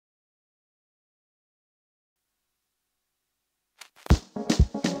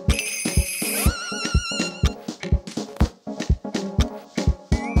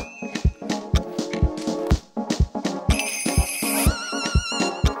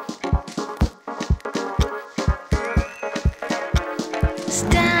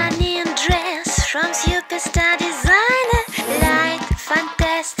Stunning dress from superstar designer, light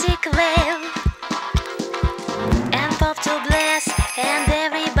fantastic wave, and pop to bless, and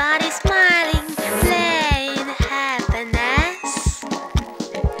everybody smiling, playing happiness.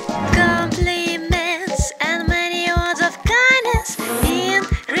 Compliments and many words of kindness in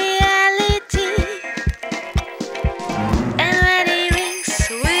reality, and wedding rings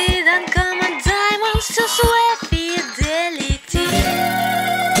with uncommon diamonds to swear fidelity.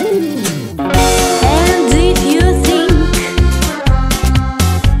 And if you think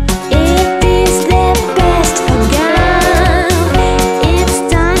it is the best for girl, it's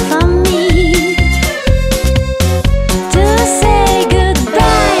time for me to say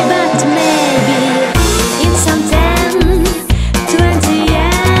goodbye. But maybe in some 10, 20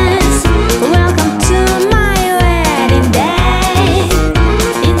 years, welcome to my wedding day.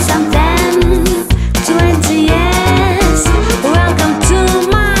 In some 10, 20 years, welcome to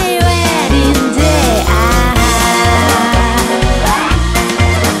my wedding day.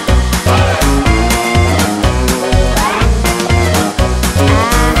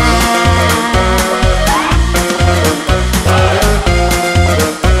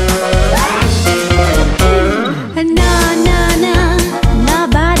 No,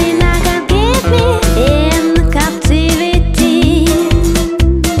 nobody now can keep me in captivity.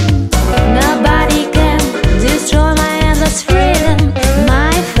 Nobody can destroy my endless freedom,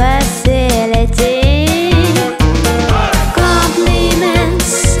 my facility.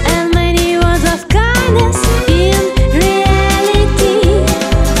 Compliments and many words of kindness in reality,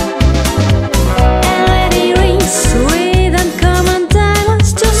 and wedding rings with uncommon diamonds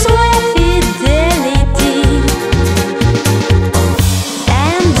to swear fidelity.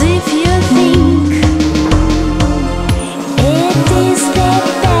 And if you think it is the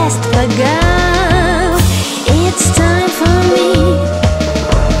best for girl, it's time for me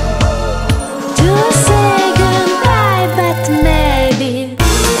to say goodbye. But maybe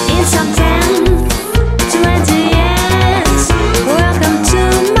in some 10, 20 years, welcome to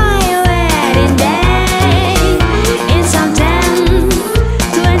my wedding day. In some 10,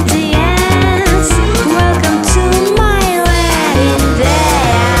 20 years, welcome to my wedding day.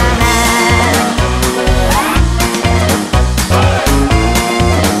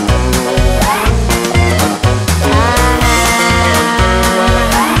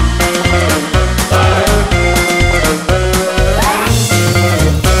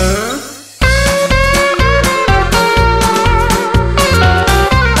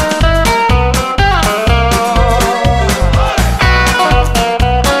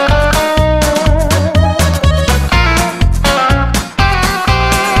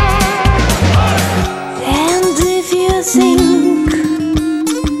 And if you think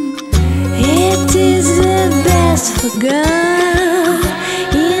it is the best for girl,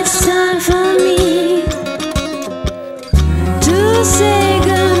 it's time for me to say